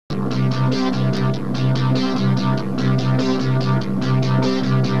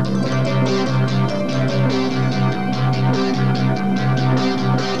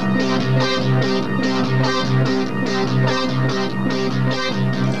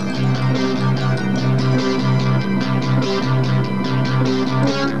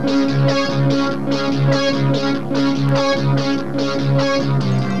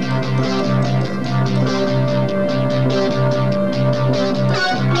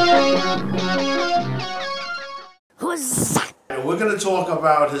We're going to talk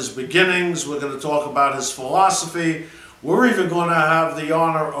about his beginnings, we're going to talk about his philosophy. We're even going to have the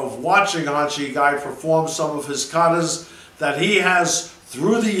honor of watching Hanshi Guy perform some of his katas that he has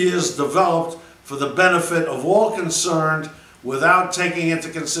through the years developed for the benefit of all concerned, without taking into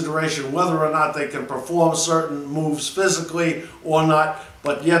consideration whether or not they can perform certain moves physically or not,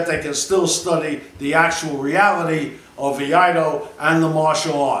 but yet they can still study the actual reality of Iaido and the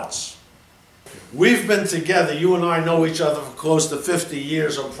martial arts. We've been together, you and I know each other for close to 50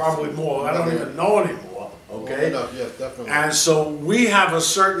 years or probably more. I don't even know anymore, okay? Well, yes, definitely. And so we have a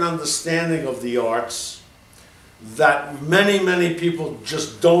certain understanding of the arts that many people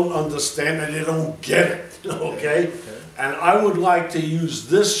just don't understand and they don't get it, okay? And I would like to use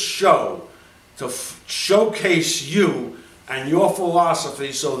this show to showcase you and your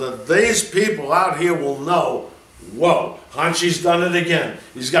philosophy so that these people out here will know, whoa, Hanshi's done it again.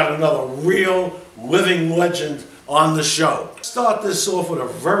 He's got another real living legend on the show. Start this off with a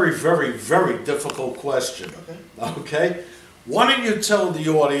very difficult question. Okay? Why don't you tell the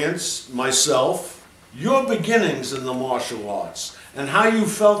audience, myself, your beginnings in the martial arts and how you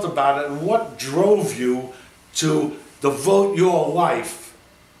felt about it and what drove you to devote your life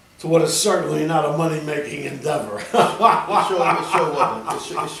to what is certainly not a money-making endeavor. It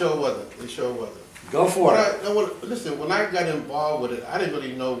sure wasn't. Go for it. Listen, when I got involved with it, I didn't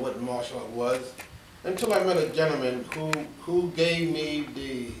really know what martial art was until I met a gentleman who gave me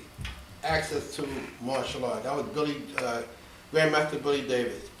the access to martial art. That was Grandmaster Billy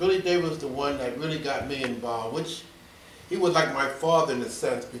Davis. Billy Davis was the one that really got me involved, which he was like my father in a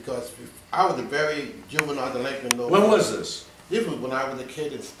sense, because I was a very juvenile delinquent. When was this? This was when I was a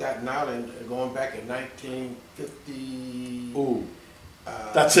kid in Staten Island, going back in 1950. Ooh.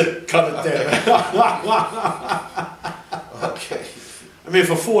 That's it. Cut it there. Okay. I mean,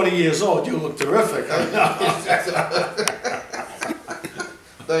 for 40 years old, you look terrific.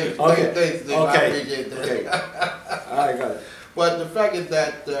 Thanks. Okay. I appreciate that. Okay. I got it. But the fact is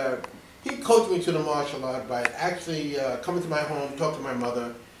that he coached me to the martial art by actually coming to my home, talk to my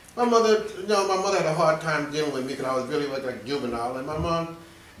mother. My mother, my mother had a hard time dealing with me because I was really like juvenile. And my mom,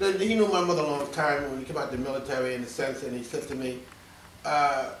 he knew my mother a long time when he came out the military in a sense, and he said to me,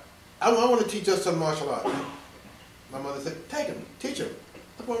 I want to teach us some martial arts. My mother said, take him, teach him.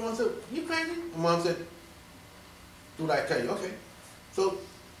 My mom said, you crazy? My mom said, do what I tell you, okay. So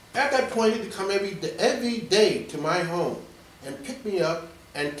at that point, he'd come every day to my home and pick me up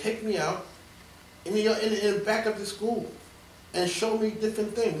and take me out in back of the school and show me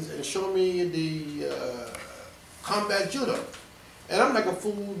different things and show me the combat judo. And I'm like a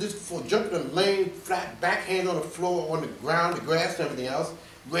fool, jumping and laying flat, backhand on the floor, on the ground, the grass and everything else.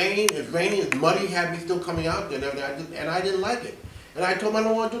 It's raining, it's muddy, had me still coming out there and everything, and I didn't like it. And I told him I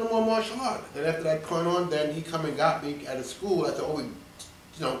don't want to do no more martial art. And after that point on, then he come and got me at a school. I said,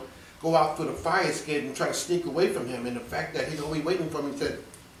 go out through the fire escape and try to sneak away from him. And the fact that he's always waiting for me, he said,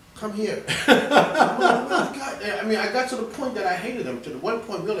 come here. I mean, I got to the point that I hated him, to the one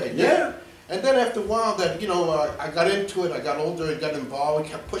point really I did. Yeah. And then after a while that, I got into it, I got older and got involved,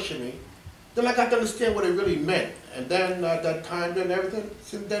 he kept pushing me. Then I got to understand what it really meant. And then at that time, then everything,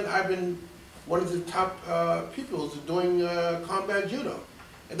 since then I've been one of the top people doing combat judo.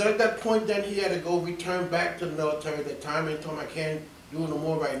 And then at that point, then he had to return back to the military at that time, and he told me I can't do no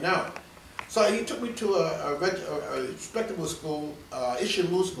more right now. So he took me to a respectable school,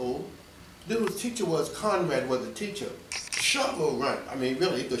 Ishimu school. This teacher was Conrad, was the teacher. Short little run. I mean,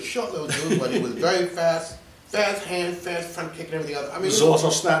 really, he was a short little dude, but he was very fast hand, fast front kick and everything else. I mean, this is also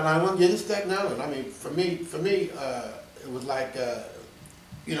Staten Island? Yeah, this is Staten Island. I mean, for me, it was like,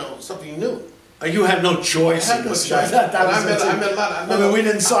 something new. You had no choice. I had no choice. I met a lot. I mean, we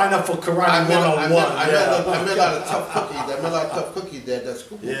didn't sign up for Karate 101. I met a lot of tough cookies. I met a lot of tough cookies there at that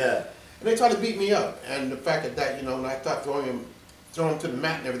school. Yeah. And they tried to beat me up. And the fact that, when I started throwing them to the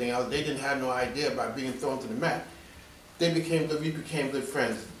mat and everything else, they didn't have no idea about being thrown to the mat. We became good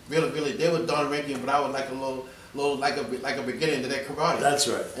friends. Really, they were darn ranking, but I was like like a beginning to their karate. That's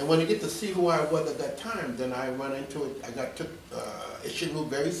right. And when you get to see who I was at that time, then I went into it. Took Ishimu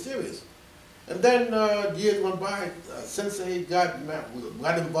very serious. And then years went by, Sensei got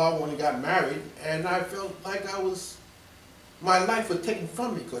involved when he got married, and I felt like my life was taken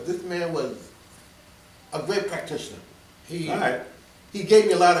from me because this man was a great practitioner. He gave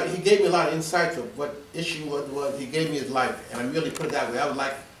me a lot of insights of what issue was. He gave me his life, and I really put it that way. I was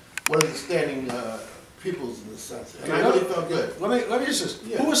like one of the standing peoples in the sense, and I really felt good. Let me just.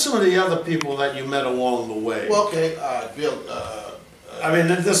 Yeah. Who were some of the other people that you met along the way? Well, okay, Bill. I mean,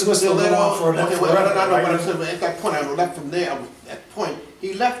 this was still going on for forever. At that point, I left from there. At that point,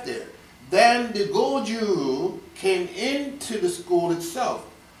 he left there. Then the Goju came into the school itself.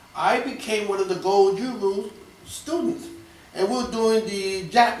 I became one of the Goju students, and we were doing the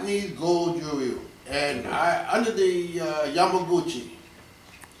Japanese Goju, and under the Yamaguchi.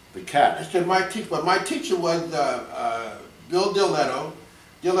 The cat. But my teacher was Bill Diletto.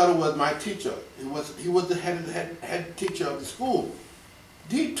 Diletto was my teacher. He was the head teacher of the school.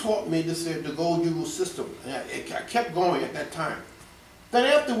 He taught me the Goju system. And I kept going at that time. Then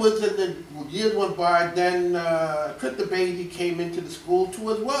afterwards, as the years went by, then Krita Beatty came into the school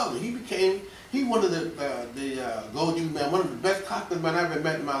too as well. He one of the Goju men, one of the best Kaufman men I ever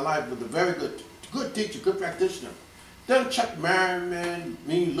met in my life. Was a very good teacher, good practitioner. Then Chuck Merriman,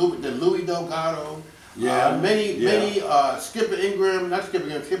 Louis Delgado, many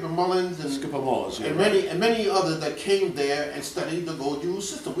Skipper Mullins, and many others that came there and studied the Goju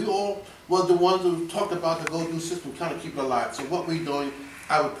system. We all was the ones who talked about the Goju system, trying to keep it alive. So what we doing,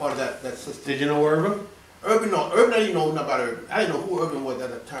 I was part of that system. Did you know Urban? Urban, no. Urban, I didn't know nothing about Urban. I didn't know who Urban was at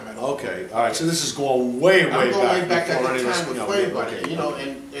the time at all. Okay, all right. So this is going way back. I'm going way back at the time with everybody. You know,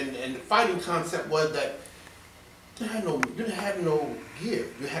 and the fighting concept was that you didn't have no gear.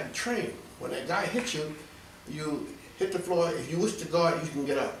 You had to train. When a guy hits you, you hit the floor. If you wish to guard, you can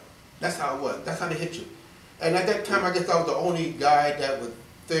get up. That's how it was. That's how they hit you. And at that time, I guess I was the only guy that was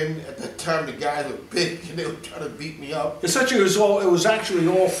thin. At that time, the guys were big, and they were trying to beat me up. Essentially, it was actually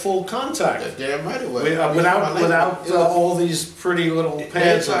all full contact. That's damn right it was. Without all these pretty little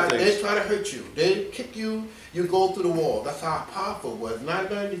pads and things. They try to hurt you. They kick you. You go through the wall. That's how powerful it was. And I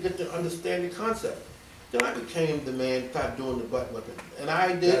learned to get to understand the concept. Then I became the man, started doing the butt whipping. And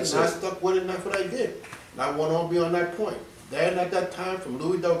I did, I stuck with it, and that's what I did. And I went on beyond that point. Then at that time, from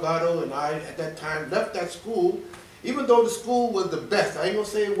Louis Delgado, and I at that time left that school, even though the school was the best. I ain't gonna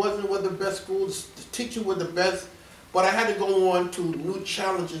say it was the best school, the teacher was the best, but I had to go on to new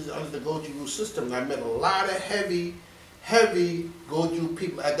challenges under the Goju system. And I met a lot of heavy Goju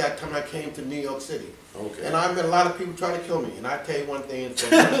people at that time I came to New York City. Okay. And I met a lot of people trying to kill me. And I tell you one thing,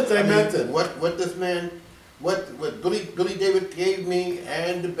 what this man, what Billy David gave me,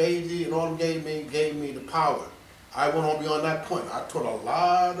 and the Basie and all them gave me the power. I went on beyond that point. I taught a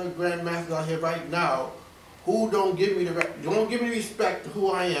lot of grandmasters out here right now who don't give me the respect to who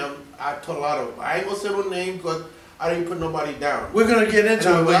I am. I taught a lot of them. I ain't gonna say no name because I didn't put nobody down. We're gonna get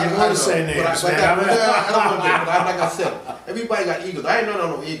into it, but you want to say names, I don't want to. But like I said, everybody got egos. I ain't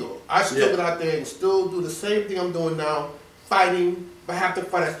no ego. I still get out there and still do the same thing I'm doing now, fighting. If I have to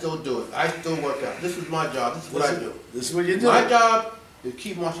fight, I still do it. I still work out. This is my job. This is what I do. This is what you do. My job is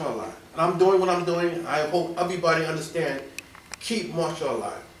keep martial art alive. And I'm doing what I'm doing. I hope everybody understand. Keep martial art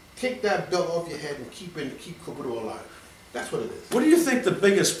alive. Take that belt off your head and keep Kobudo alive. That's what it is. What do you think the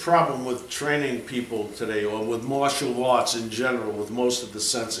biggest problem with training people today, or with martial arts in general, with most of the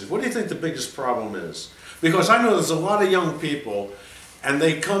senseis? What do you think the biggest problem is? Because I know there's a lot of young people, and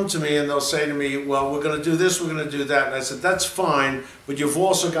they come to me and they'll say to me, well, we're going to do this, we're going to do that. And I said, that's fine, but you've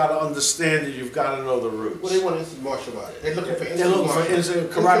also got to understand it, you've got to know the roots. Well, they want instant martial art. They're looking for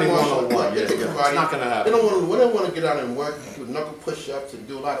instant karate 101. Yeah, it's not going to happen. They don't want to get out and work, do knuckle push-ups and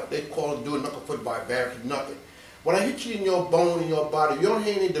do a lot of, they call it doing knuckle foot barbaric, nothing. When I hit you in your bone, in your body, your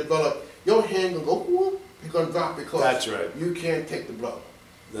hand ain't develop, your hand gonna go whoop, you're gonna drop because that's right. You can't take the blow.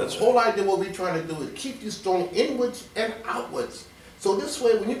 That's the whole idea what we're trying to do is keep you strong inwards and outwards. So this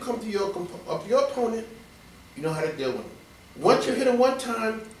way, when you come to your opponent, you know how to deal with him. Once you hit him one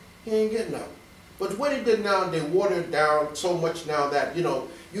time, he ain't getting up. But what they did now, they watered it down so much now that, you know,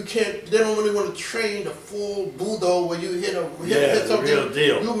 you can't, they don't really want to train the full budo where you hit something. Real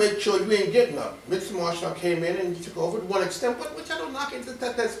deal. You make sure you ain't getting up. Mixed martial art came in and took over to one extent, which I don't knock into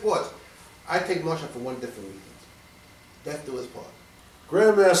that sports. I take martial art for one different reason. That's the worst part.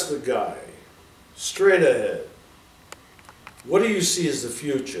 Grandmaster Guy, straight ahead, what do you see as the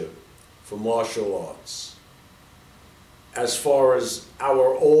future for martial arts? As far as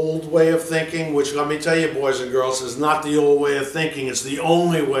our old way of thinking, which let me tell you, boys and girls, is not the old way of thinking, it's the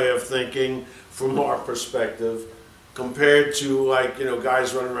only way of thinking from our perspective, compared to, like, you know,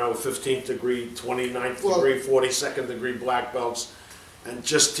 guys running around with 15th degree, 29th degree, 42nd degree black belts. and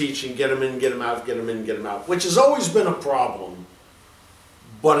just teaching, get them in, get them out, get them in, get them out, which has always been a problem,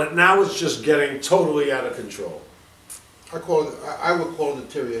 but now it's just getting totally out of control. I would call it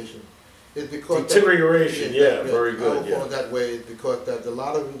deterioration. It's because deterioration, very good. I would call it that way because that a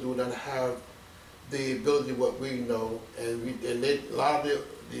lot of them do not have the ability what we know, and a lot of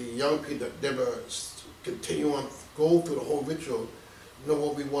the young people that never continue on, go through the whole ritual, know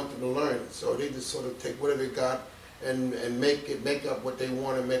what we want them to learn. So they just sort of take whatever they got and make up what they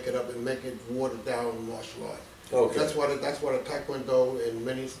want and make it up and make it watered down martial art. Okay. That's why the Taekwondo and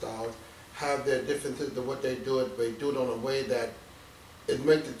many styles have their differences to what they do it. They do it on a way that it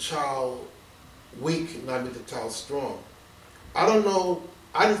makes the child weak, not make the child strong. I don't know.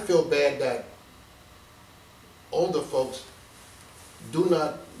 I just feel bad that older folks do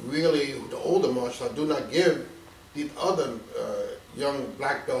not really, the older martial arts, do not give these other young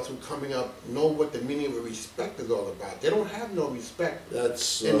black belts who are coming up know what the meaning of respect is all about. They don't have no respect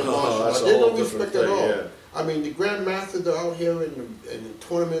That's in the martial arts. There's no respect at all. Yeah. I mean, the grandmasters are out here in the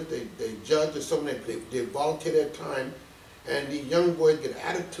tournament. They judge or something. They volunteer their time, and the young boys get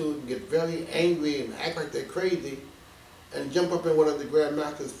attitude and get very angry and act like they're crazy, and jump up in one of the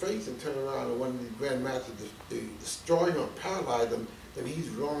grandmasters' face and turn around and one of the grandmasters destroy him or paralyze him. Then he's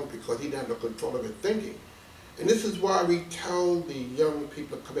wrong because he doesn't have no control of his thinking. And this is why we tell the young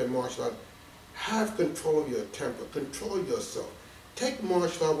people to come in martial art, have control of your temper, control yourself. Take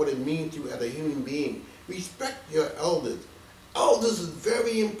martial art what it means to you as a human being. Respect your elders. Elders is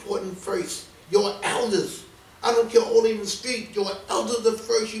very important first. Your elders. I don't care all in the street. Your elders are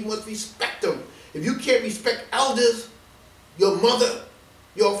first. You must respect them. If you can't respect elders, your mother,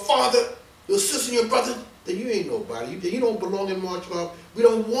 your father, your sister, your brother, then you ain't nobody. You don't belong in martial art. We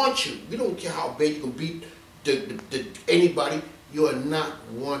don't want you. We don't care how bad you can beat anybody. You are not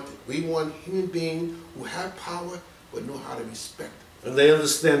wanted. We want human beings who have power but know how to respect. And they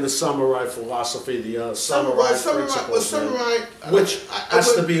understand the samurai philosophy, the samurai principles. Samurai, which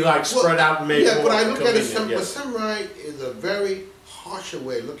has to be like spread out and made more but I look at it, convenient. samurai is a very harsher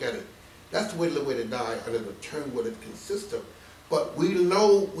way to look at it. That's the way to die under the term what it consists of. But we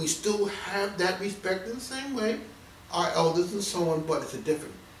know we still have that respect in the same way, our elders and so on, but it's a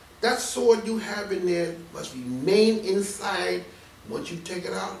different. That sword you have in there must remain inside. Once you take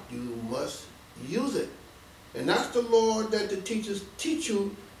it out, you must use it. And that's the law that the teachers teach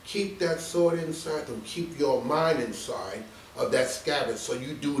you. Keep that sword inside and keep your mind inside of that scabbard so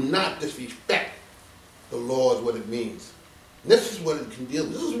you do not disrespect the laws, what it means. And this is what it can deal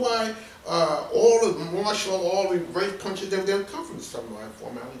with. This is why all of martial, all the reverse punches, they don't come from the samurai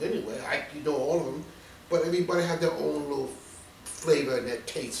formalities anyway. You know all of them, but everybody has their own little flavor and their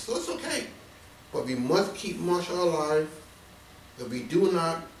taste, so it's okay. But we must keep martial art alive. If we do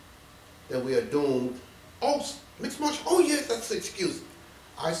not, then we are doomed. Oh, mixed martial, oh yes, that's the excuse.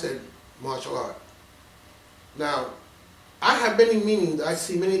 I said martial art. Now, I have many meanings, I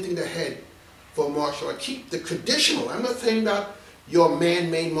see many things ahead for martial art. Keep the traditional. I'm not saying that your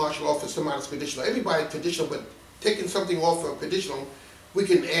man-made martial art for somebody's traditional. Everybody's traditional, but taking something off of traditional, we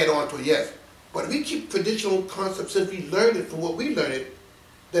can add on to it, yes. But if we keep traditional concepts, since we learned it from what we learned it,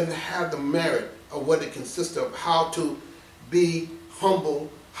 then have the merit of what it consists of, how to be humble,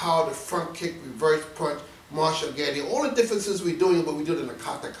 how to front kick, reverse punch, martial guarding, all the differences we're doing, but we do it in a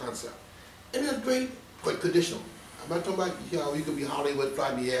kata concept. And that's great, but traditional. I'm not talking about, you know, you could be Hollywood,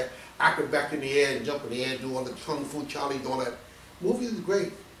 fly in the air, acrobat in the air, and jump in the air, and do all the kung fu Charlies, all that. Movies is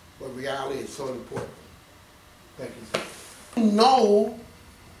great, but reality is so important. Thank you, sir. No,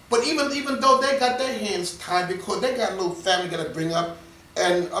 but even though they got their hands tied because they got a little family got to bring up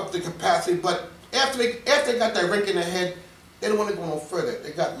and up the capacity, but after they got that rink in their head, they don't want to go no further.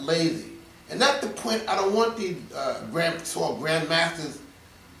 They got lazy. And that's the point. I don't want these so-called grandmasters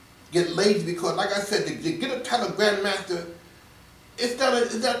get lazy because, like I said, to get a title of grandmaster, it's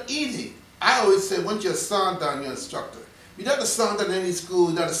not easy. I always say, once you're a sandan, you're an instructor. You're not a sandan in any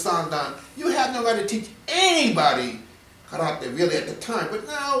school, you're not a sandan. You have no right to teach anybody karate, really, at the time. But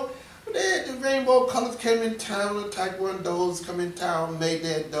now, the rainbow colors came in town, the taekwondos come in town, made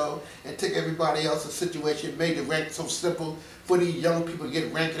their dough, and took everybody else's situation, made the rank so simple for these young people to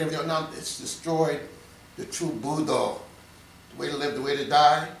get rank and everything. Now it's destroyed the true Buddha. The way to live, the way to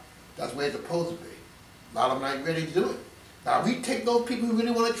die, that's the way it's supposed to be. A lot of them ain't ready to do it. Now, if we take those people who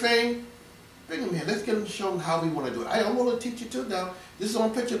really want to train, bring them here. Let's get them to show them how we want to do it. I'm going to teach you too now. This is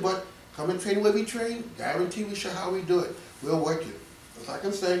on picture, but come and train where we train. Guarantee we show how we do it. We'll work you. As I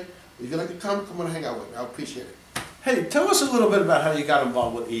can say, if you'd like to come on and hang out with me. I appreciate it. Hey, tell us a little bit about how you got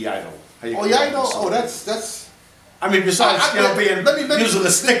involved with Iaido. Iaido? Oh, that's... I mean, besides using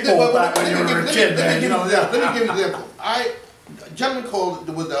the stick ball back when you were a kid, man. Let me give you an example. a gentleman called,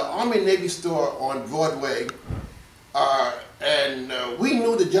 there was the Army and Navy store on Broadway, and we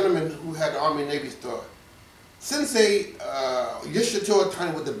knew the gentleman who had the Army and Navy store. Sensei Yoshitoa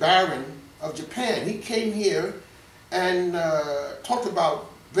Tani was the Baron of Japan. He came here and talked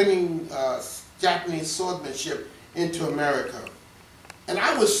about bringing Japanese swordsmanship into America. And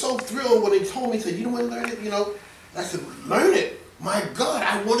I was so thrilled when he told me, he said, you don't want to learn it? You know, I said, learn it. My God,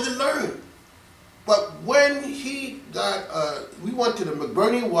 I wanted to learn. But when he got, we went to the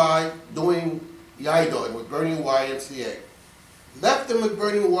McBurney Y doing Iaido in McBurney YMCA. Left the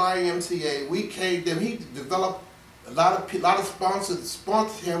McBurney YMCA, we came to him, he developed a lot of sponsors,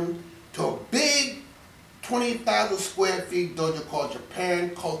 sponsored him to a big 20,000 square feet dojo called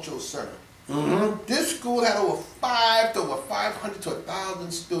Japan Cultural Center. Mm-hmm. This school had over 500 to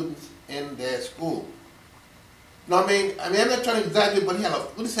 1,000 students in their school. Now, I mean, I'm not trying to exaggerate, but he had,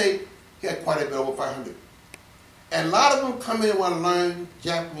 he had quite a bit, over 500. And a lot of them come in and want to learn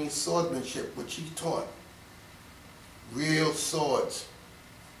Japanese swordsmanship, which he taught. Real swords.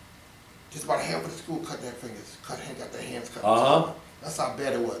 Just about half of the school cut their fingers, got their hands cut. That's how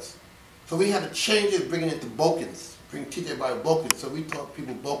bad it was. So we had to change it, bring it into bokens, teach everybody bokens. So we taught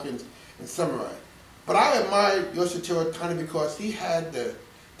people bokens and samurai. But I admired Yoshitoa Tani because he had the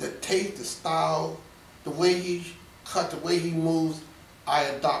taste, the style, the way he cut, the way he moves. I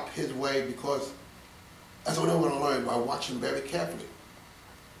adopt his way because that's what I want to learn by watching very carefully.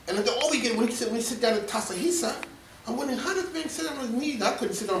 And then all we get when we sit down at Tasahisa, I'm wondering how does man sit on his knees? I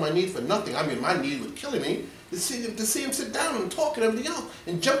couldn't sit on my knees for nothing. I mean, my knees were killing me to see him sit down and talk and everything else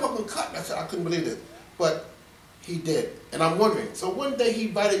and jump up and cut. I said I couldn't believe it, but he did. And I'm wondering. So one day he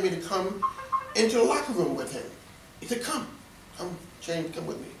invited me to come into the locker room with him. He said, "Come, James, come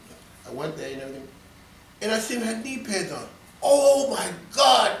with me." I went there and everything, and I seen him had knee pads on. Oh my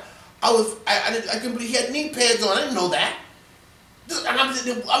God! I couldn't believe he had knee pads on. I didn't know that. And I'm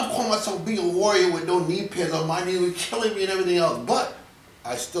calling myself being a warrior with no knee pads on. My knees were killing me and everything else. But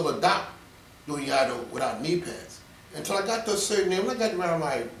I still adopt doing Iaido without knee pads. Until I got to a certain age, when I got around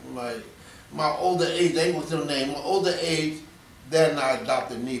my older age, they was no name, my older age, then I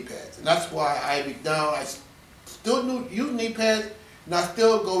adopted knee pads. And that's why I still use knee pads, and I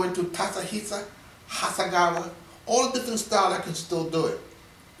still go into Tasahisa, Hasagawa, all the different styles, I can still do it.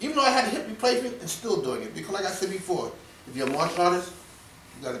 Even though I had a hip replacement, I'm still doing it. Because like I said before, if you're a martial artist,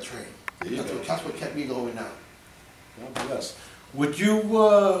 you got to train. That's what kept me going now. God bless. Would you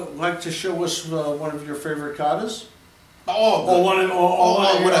like to show us one of your favorite katas? Or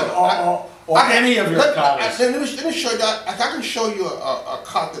any of your katas? Let me show you that. I can show you a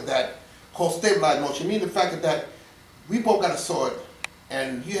kata that called stabilized motion. Meaning the fact that we both got a sword,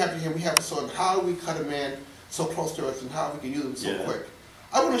 and you have here we have a sword. How do we cut a man so close to us, and how we can use him so quick?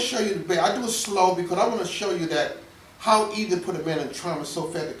 I want to show you the base. I do it slow because I want to show you that how easy to put a man in trauma so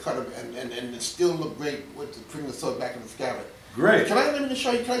fast to cut him and still look great with bring the sword back in the scabbard. Great. Can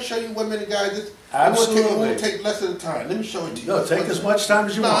I show you 1 minute, guys? Absolutely. It won't take less than time. Let me show it to you. No, take as much time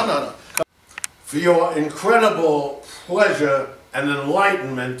as you want. No. For your incredible pleasure and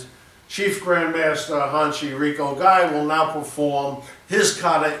enlightenment, Chief Grandmaster Hanshi Rico Guy will now perform his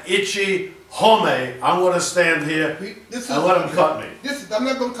kata Ichi Home. I'm going to stand here and let him cut me. I'm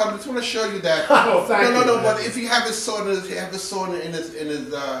not going to cut him. I just want to show you that. Oh, thank you. No. But if you have his sword, in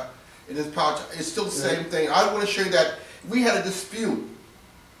his pouch, it's still the same thing. I want to show you that we had a dispute,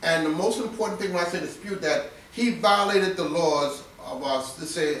 and the most important thing when I say dispute, that he violated the laws of us,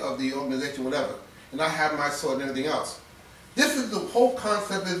 let's say of the organization, whatever, and I have my sword and everything else. This is the whole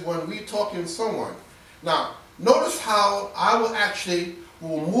concept is when we talking to someone. Now, notice how I will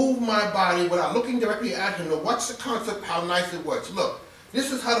move my body without looking directly at him. Now, watch the concept, how nice it works. Look,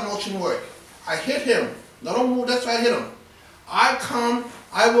 this is how the motion works. I hit him. Now, don't move, that's why I hit him.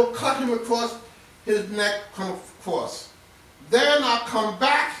 I will cut him across his neck, come across. Then I'll come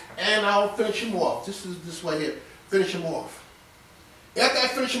back and I'll finish him off. This is this way here. Finish him off. After I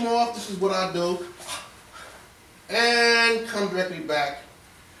finish him off, this is what I do. And come directly back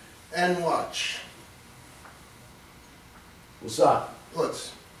and watch. What's up?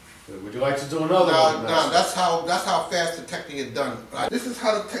 What's? Would you like to do another one? No, that's how fast the technique is done. Right? This is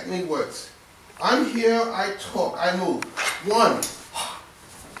how the technique works. I'm here, I talk, I move. 1.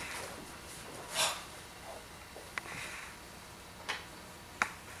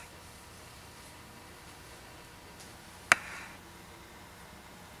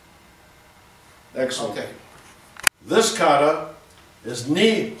 Excellent. Okay. This kata is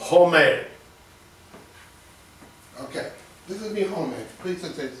ni home. Okay. This is me home, man. Please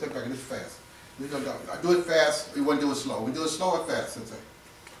sit back. This is fast. I do it fast. We want to do it slow. We do it slow or fast, Sensei.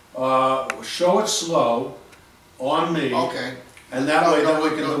 Show it slow. on me. Okay. And that way, then we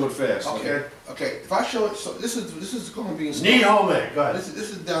can do it fast. Okay. Okay. If I show it, so this is going being slow. Knee home, go ahead. This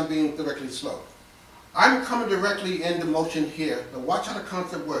is done being directly slow. I'm coming directly in the motion here. Now watch how the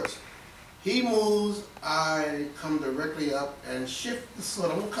concept works. He moves, I come directly up and shift the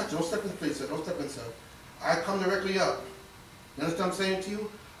sword. I won't cut you. Don't step in, please, sir. Don't step in, sir. I come directly up. You understand what I'm saying to you?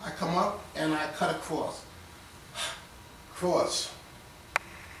 I come up and I cut across. Cross.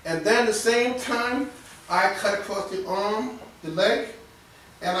 And then at the same time, I cut across the arm, the leg,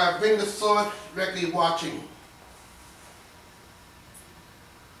 and I bring the sword directly watching.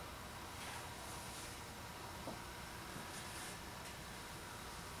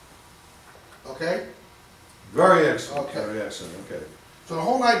 Okay? Very excellent. Okay. Very excellent. Okay. So the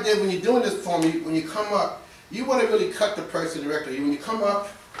whole idea when you're doing this for me, when you come up, you want to really cut the person directly. When you come up,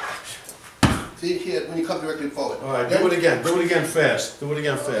 see here, when you come directly forward. All right, do it again. Do it again fast. Do it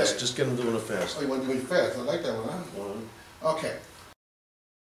again fast. Okay. Just get them doing it fast. Oh, you want to do it fast? I like that one, huh? Okay.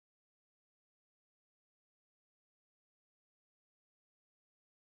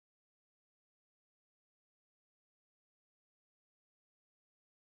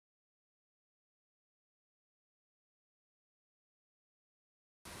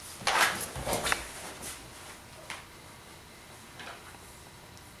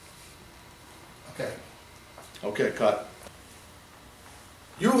 Okay. Okay, cut.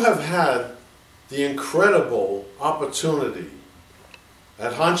 You have had the incredible opportunity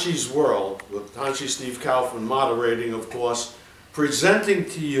at Hanshi's World, with Hanshi Steve Kaufman moderating, of course, presenting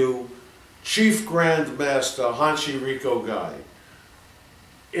to you Chief Grandmaster Hanshi Rico Guy.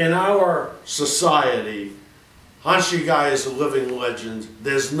 In our society, Hanshi Guy is a living legend.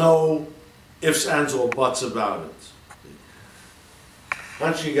 There's no ifs, ands, or buts about it.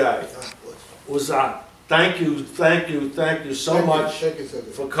 Hanshi Guy, thank you so much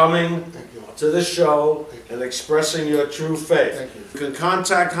for coming to this show and expressing your true faith. Thank you. You can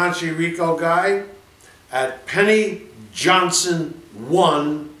contact Hanshi Rico Guy at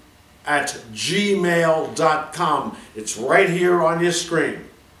pennyjohnson1@gmail.com. It's right here on your screen.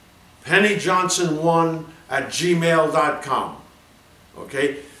 pennyjohnson1@gmail.com.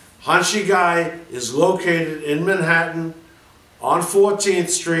 Okay? Hanshi Guy is located in Manhattan on 14th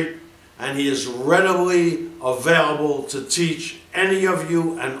Street, and he is readily available to teach any of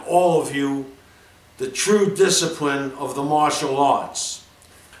you and all of you the true discipline of the martial arts.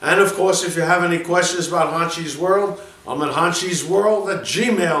 And of course, if you have any questions about Hanshi's World, I'm at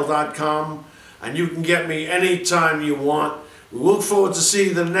hanshisworld@gmail.com, and you can get me anytime you want. We look forward to seeing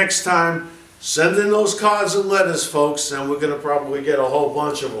you the next time. Send in those cards and letters, folks, and we're going to probably get a whole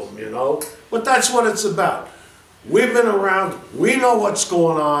bunch of them, you know. But that's what it's about. We've been around, we know what's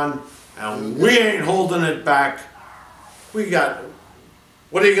going on, and we ain't holding it back. What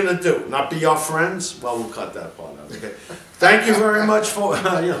are you going to do? Not be our friends? Well, we'll cut that part out, okay? Thank you very much for,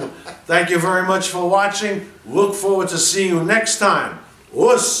 thank you very much for watching. Look forward to seeing you next time.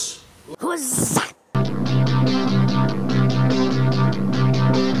 Us! Who's that?